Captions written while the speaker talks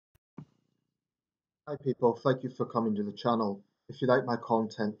Hi people, thank you for coming to the channel. If you like my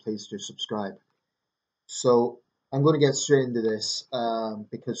content, please do subscribe. So I'm going to get straight into this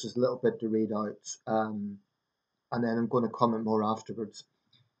because there's a little bit to read out and then I'm going to comment more afterwards.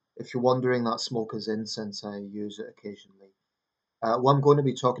 If you're wondering, that smoke is incense, I use it occasionally. What I'm going to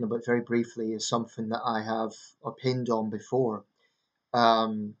be talking about very briefly is something that I have opined on before,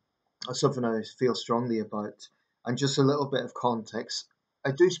 um, something I feel strongly about, and just a little bit of context. I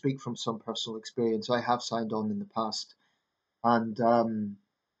do speak from some personal experience. I have signed on in the past and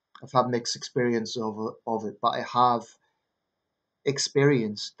I've had mixed experience of it, but I have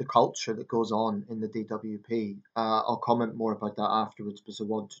experienced the culture that goes on in the DWP. I'll comment more about that afterwards because I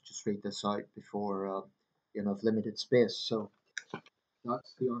want to just read this out before I've limited space. So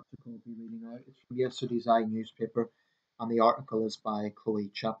that's the article I'll be reading out. It's from yesterday's newspaper, and the article is by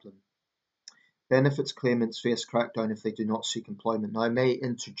Chloe Chaplin. Benefits claimants face crackdown if they do not seek employment. Now I may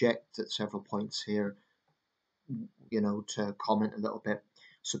interject at several points here, to comment a little bit.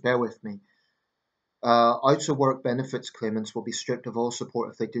 So bear with me. Out of work benefits claimants will be stripped of all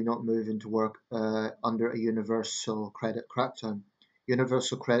support if they do not move into work under a universal credit crackdown.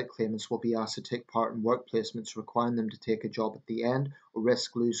 Universal credit claimants will be asked to take part in work placements requiring them to take a job at the end or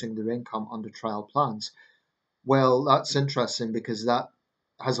risk losing their income under trial plans. Well, that's interesting because that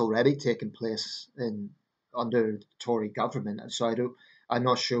has already taken place under the Tory government, and so I'm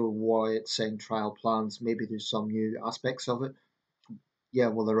not sure why it's saying trial plans. Maybe there's some new aspects of it. Yeah,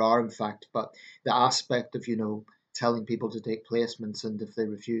 well, there are in fact, but the aspect of telling people to take placements and if they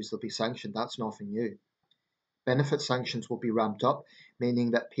refuse, they'll be sanctioned. That's nothing new. Benefit sanctions will be ramped up,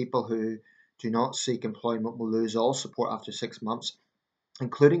 meaning that people who do not seek employment will lose all support after 6 months,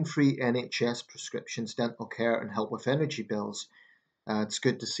 including free NHS prescriptions, dental care, and help with energy bills. It's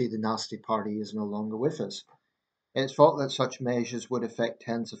good to see the nasty party is no longer with us. It's thought that such measures would affect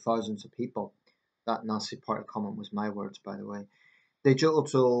tens of thousands of people. That nasty party comment was my words, by the way. Digital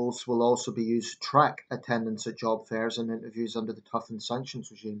tools will also be used to track attendance at job fairs and interviews under the toughened sanctions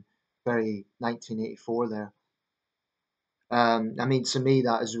regime. Very 1984 there. To me,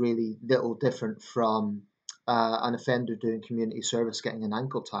 that is really little different from an offender doing community service getting an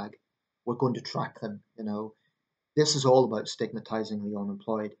ankle tag. We're going to track them. This is all about stigmatising the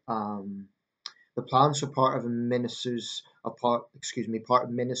unemployed. The plans are part of part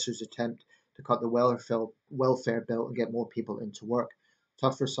of ministers' attempt to cut the welfare bill and get more people into work.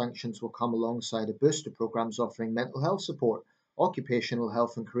 Tougher sanctions will come alongside a boost of programs offering mental health support, occupational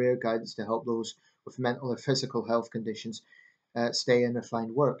health and career guidance to help those with mental or physical health conditions stay in or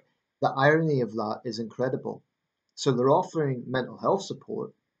find work. The irony of that is incredible. So they're offering mental health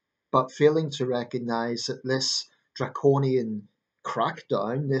support, but failing to recognise that this draconian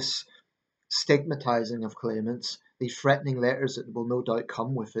crackdown, this stigmatising of claimants, these threatening letters that will no doubt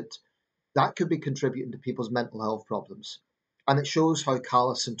come with it, that could be contributing to people's mental health problems. And it shows how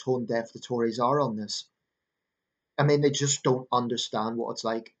callous and tone deaf the Tories are on this. They just don't understand what it's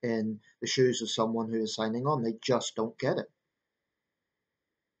like in the shoes of someone who is signing on. They just don't get it.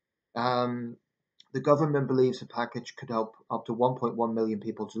 The government believes the package could help up to 1.1 million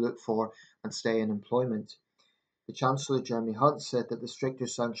people to look for and stay in employment. The Chancellor, Jeremy Hunt, said that the stricter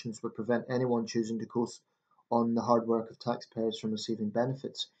sanctions would prevent anyone choosing to coast on the hard work of taxpayers from receiving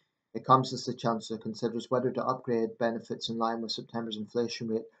benefits. It comes as the Chancellor considers whether to upgrade benefits in line with September's inflation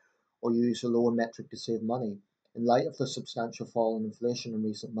rate or use a lower metric to save money. In light of the substantial fall in inflation in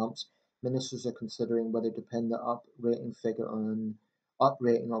recent months, ministers are considering whether to pin the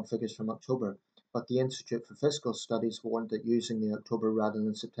uprating on figures from October. But the Institute for Fiscal Studies warned that using the October rather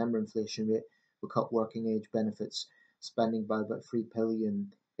than September inflation rate will cut working age benefits spending by about $3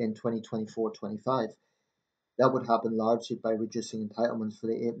 billion in 2024-25. That would happen largely by reducing entitlements for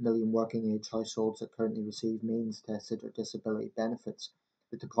the 8 million working age households that currently receive means tested or disability benefits.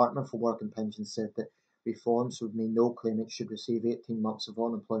 The Department for Work and Pensions said that reforms would mean no claimant should receive 18 months of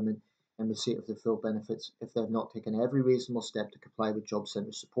unemployment in receipt of their full benefits if they have not taken every reasonable step to comply with job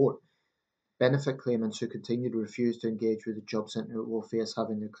centre support. Benefit claimants who continue to refuse to engage with the job centre will face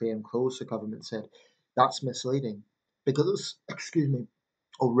having their claim closed, the government said. That's misleading because,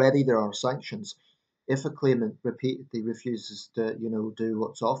 already there are sanctions. If a claimant repeatedly refuses to, do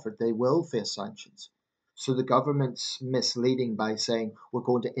what's offered, they will face sanctions. So the government's misleading by saying we're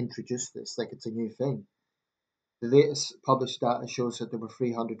going to introduce this like it's a new thing. The latest published data shows that there were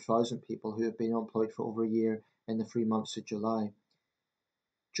 300,000 people who have been unemployed for over a year in the 3 months of July.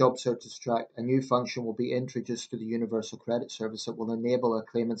 Job Searches Track, a new function will be introduced to the Universal Credit Service that will enable a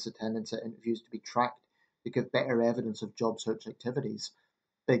claimant's attendance at interviews to be tracked to give better evidence of job search activities.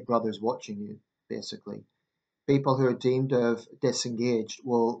 Big Brother's watching you, basically. People who are deemed to have disengaged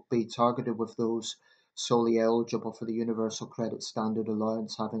will be targeted with those solely eligible for the Universal Credit Standard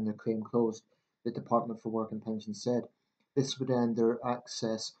allowance having their claim closed, the Department for Work and Pensions said. This would end their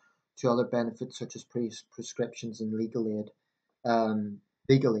access to other benefits such as prescriptions and legal aid. Um,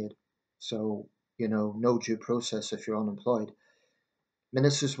 legal aid. So, no due process if you're unemployed.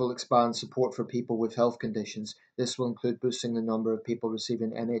 Ministers will expand support for people with health conditions. This will include boosting the number of people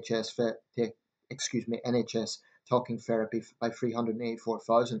receiving NHS talking therapy by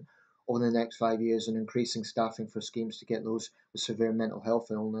 384,000 over the next 5 years and increasing staffing for schemes to get those with severe mental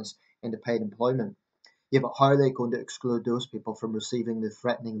health illness into paid employment. Yeah, but how are they going to exclude those people from receiving the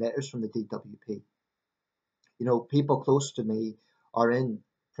threatening letters from the DWP? People close to me are in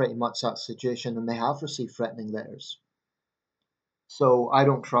pretty much that situation and they have received threatening letters. So I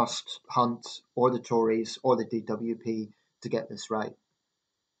don't trust Hunt or the Tories or the DWP to get this right.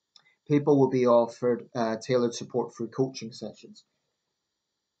 People will be offered tailored support through coaching sessions.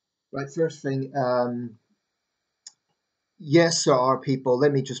 Right, first thing, yes, there are people,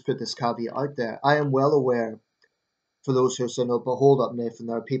 let me just put this caveat out there. I am well aware, for those who are saying, oh, but hold up, Nathan,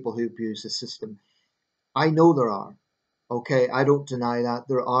 there are people who abuse the system. I know there are. Okay, I don't deny that.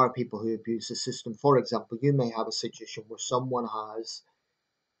 There are people who abuse the system. For example, you may have a situation where someone has,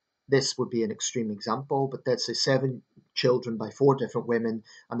 this would be an extreme example, but let's say 7 children by 4 different women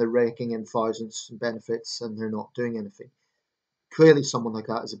and they're raking in thousands in benefits and they're not doing anything. Clearly, someone like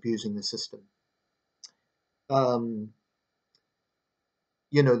that is abusing the system. There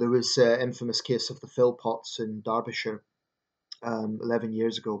was an infamous case of the Philpotts in Derbyshire 11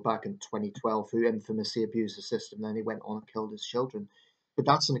 years ago, back in 2012, who infamously abused the system. Then he went on and killed his children. But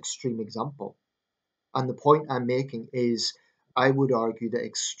that's an extreme example. And the point I'm making is I would argue that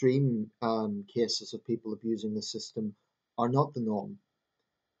extreme cases of people abusing the system are not the norm.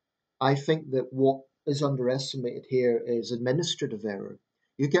 I think that what is underestimated here is administrative error.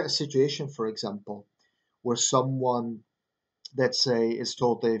 You get a situation, for example, where someone, let's say, is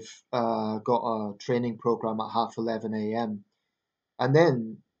told they've got a training program at 11 a.m. And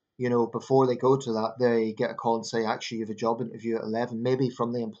then, before they go to that, they get a call and say, actually, you have a job interview at 11, maybe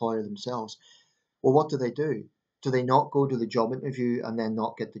from the employer themselves. Well, what do? Do they not go to the job interview and then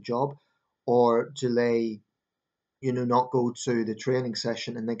not get the job? Or do they, not go to the training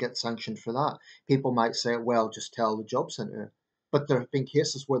session and they get sanctioned for that? People might say, well, just tell the job centre. But there have been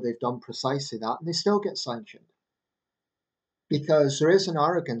cases where they've done precisely that and they still get sanctioned. Because there is an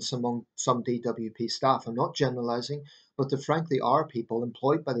arrogance among some DWP staff. I'm not generalising, but there frankly are people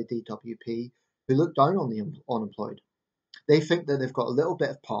employed by the DWP who look down on the unemployed. They think that they've got a little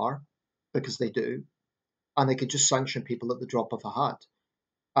bit of power, because they do, and they could just sanction people at the drop of a hat.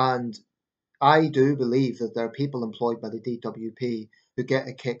 And I do believe that there are people employed by the DWP who get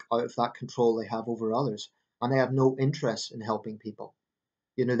a kick out of that control they have over others, and they have no interest in helping people.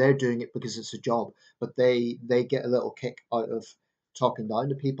 They're doing it because it's a job, but they get a little kick out of talking down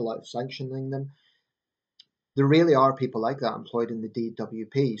to people, out of sanctioning them. There really are people like that employed in the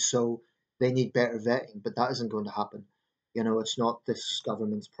DWP, so they need better vetting, but that isn't going to happen. It's not this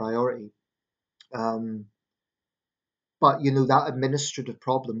government's priority. But that administrative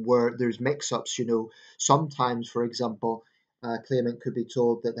problem where there's mix-ups, sometimes, for example, a claimant could be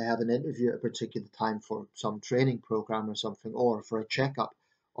told that they have an interview at a particular time for some training program or something, or for a checkup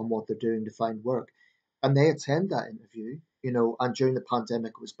on what they're doing to find work, and they attend that interview, and during the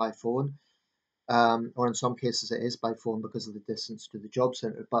pandemic it was by phone, or in some cases it is by phone because of the distance to the job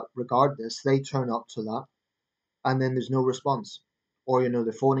centre. But regardless, they turn up to that, and then there's no response, or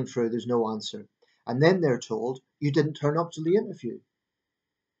they're phoning through, there's no answer. And then they're told, you didn't turn up to the interview.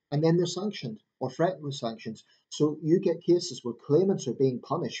 And then they're sanctioned or threatened with sanctions. So you get cases where claimants are being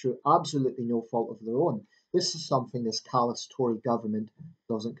punished through absolutely no fault of their own. This is something this callous Tory government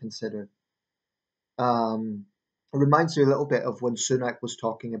doesn't consider. It reminds me a little bit of when Sunak was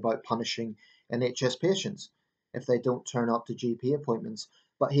talking about punishing NHS patients if they don't turn up to GP appointments.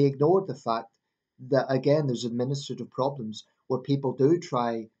 But he ignored the fact that, again, there's administrative problems where people do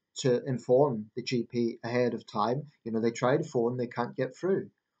try to inform the GP ahead of time. They try to phone, they can't get through.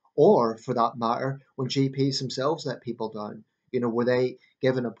 Or, for that matter, when GPs themselves let people down, where they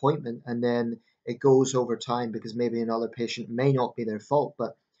give an appointment and then it goes over time because maybe another patient may not be their fault,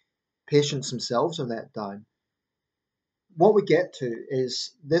 but patients themselves are let down. What we get to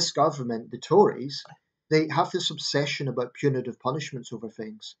is this government, the Tories, they have this obsession about punitive punishments over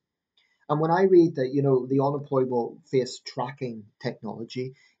things. And when I read that, the unemployed will face tracking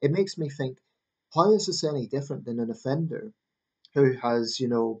technology, it makes me think, how is this any different than an offender who has,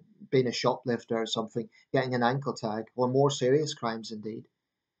 been a shoplifter or something, getting an ankle tag, or more serious crimes indeed?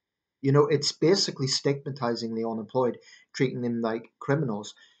 It's basically stigmatizing the unemployed, treating them like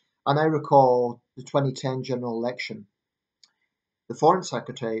criminals. And I recall the 2010 general election. The Foreign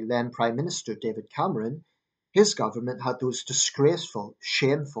Secretary, then Prime Minister David Cameron, his government had those disgraceful,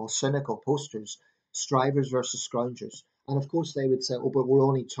 shameful, cynical posters, strivers versus scroungers. And of course they would say, oh, but we're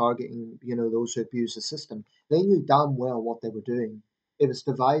only targeting, those who abuse the system. They knew damn well what they were doing. It was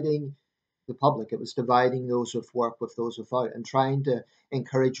dividing the public. It was dividing those with work with those without and trying to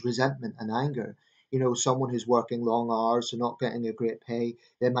encourage resentment and anger. Someone who's working long hours and not getting a great pay,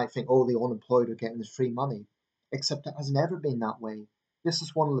 they might think, oh, the unemployed are getting this free money. Except it has never been that way. This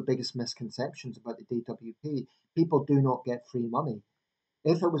is one of the biggest misconceptions about the DWP. People do not get free money.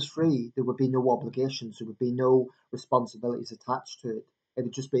 If it was free, there would be no obligations, there would be no responsibilities attached to it. It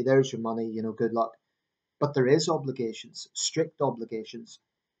would just be, there's your money, good luck. But there is obligations, strict obligations.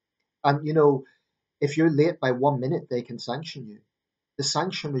 And if you're late by 1 minute, they can sanction you. The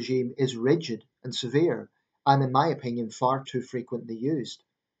sanction regime is rigid and severe, and in my opinion, far too frequently used.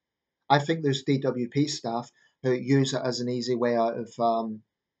 I think there's DWP staff who use it as an easy way out of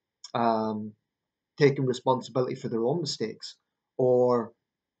um, taking responsibility for their own mistakes, or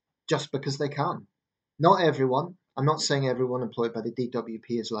just because they can. Not everyone. I'm not saying everyone employed by the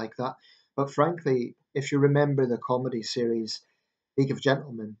DWP is like that, but frankly, if you remember the comedy series League of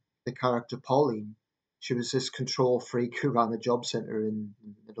Gentlemen, the character Pauline, she was this control freak who ran a job centre in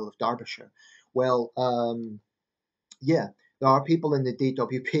the middle of Derbyshire. Well, yeah, there are people in the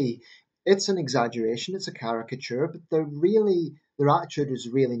DWP. It's an exaggeration, it's a caricature, but their attitude is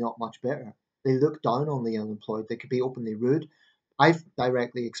really not much better. They look down on the unemployed. They could be openly rude. I've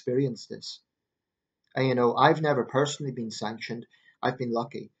directly experienced this. And, I've never personally been sanctioned. I've been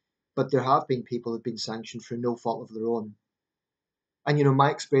lucky. But there have been people who've been sanctioned through no fault of their own. And,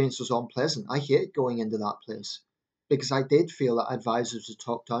 my experience was unpleasant. I hated going into that place because I did feel that advisors would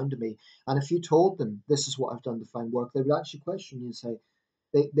talk down to me. And if you told them this is what I've done to find work, they would actually question you and say,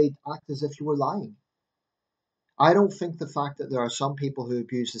 they'd act as if you were lying. I don't think the fact that there are some people who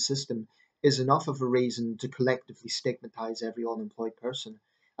abuse the system is enough of a reason to collectively stigmatise every unemployed person.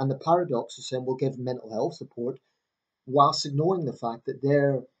 And the paradox is saying we'll give mental health support whilst ignoring the fact that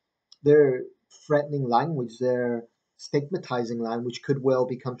their threatening language, their stigmatizing language could well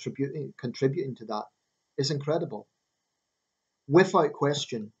be contributing to that is incredible. Without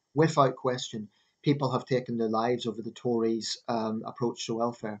question, people have taken their lives over the Tories' approach to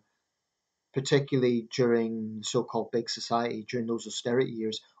welfare, particularly during the so-called big society, during those austerity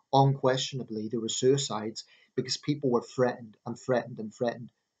years. Unquestionably, there were suicides because people were threatened and threatened and threatened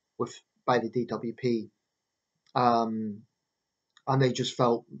with by the DWP, and they just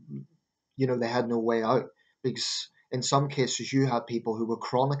felt they had no way out because in some cases you had people who were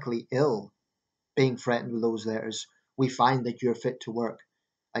chronically ill being threatened with those letters. We find that you're fit to work.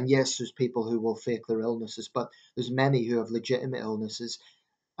 And yes, there's people who will fake their illnesses, but there's many who have legitimate illnesses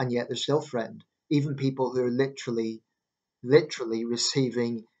and yet they're still threatened. Even people who are literally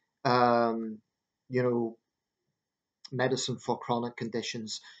receiving, um, you know, medicine for chronic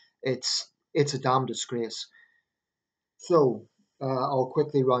conditions. It's a damn disgrace. So I'll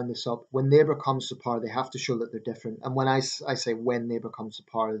quickly round this up. When Labour comes to power, they have to show that they're different. And when I say when Labour comes to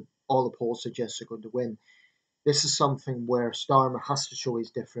power, all the polls suggest they're going to win. This is something where Starmer has to show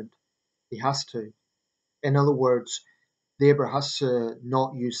he's different. He has to. In other words, Labour has to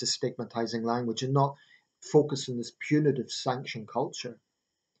not use the stigmatising language and not focus on this punitive sanction culture.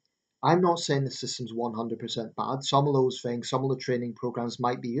 I'm not saying the system's 100% bad. Some of those things, some of the training programs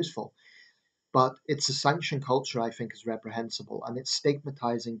might be useful. But it's a sanction culture I think is reprehensible, and it's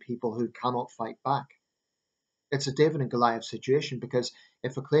stigmatizing people who cannot fight back. It's a David and Goliath situation because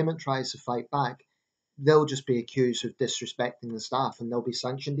if a claimant tries to fight back, they'll just be accused of disrespecting the staff and they'll be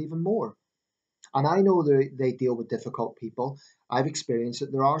sanctioned even more. And I know they deal with difficult people. I've experienced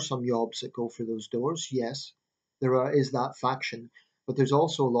it. There are some jobs that go through those doors. Yes, is that faction, but there's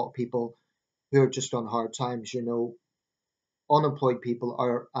also a lot of people who are just on hard times. Unemployed people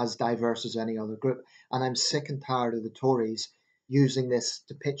are as diverse as any other group. And I'm sick and tired of the Tories using this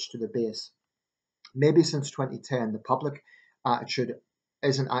to pitch to the base. Maybe since 2010, the public attitude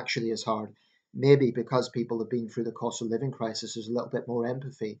isn't actually as hard. Maybe because people have been through the cost of living crisis, there's a little bit more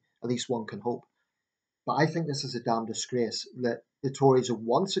empathy. At least one can hope. But I think this is a damn disgrace that the Tories are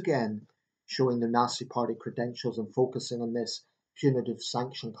once again showing their nasty party credentials and focusing on this punitive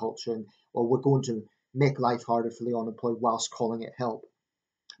sanction culture and, well, we're going to make life harder for the unemployed whilst calling it help.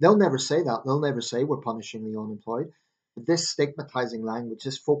 They'll never say that. They'll never say we're punishing the unemployed. But this stigmatizing language,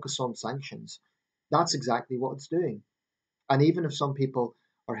 this focus on sanctions, that's exactly what it's doing. And even if some people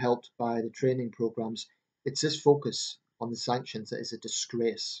are helped by the training programs, it's this focus on the sanctions that is a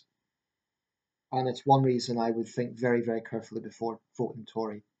disgrace. And it's one reason I would think very, very carefully before voting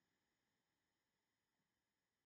Tory.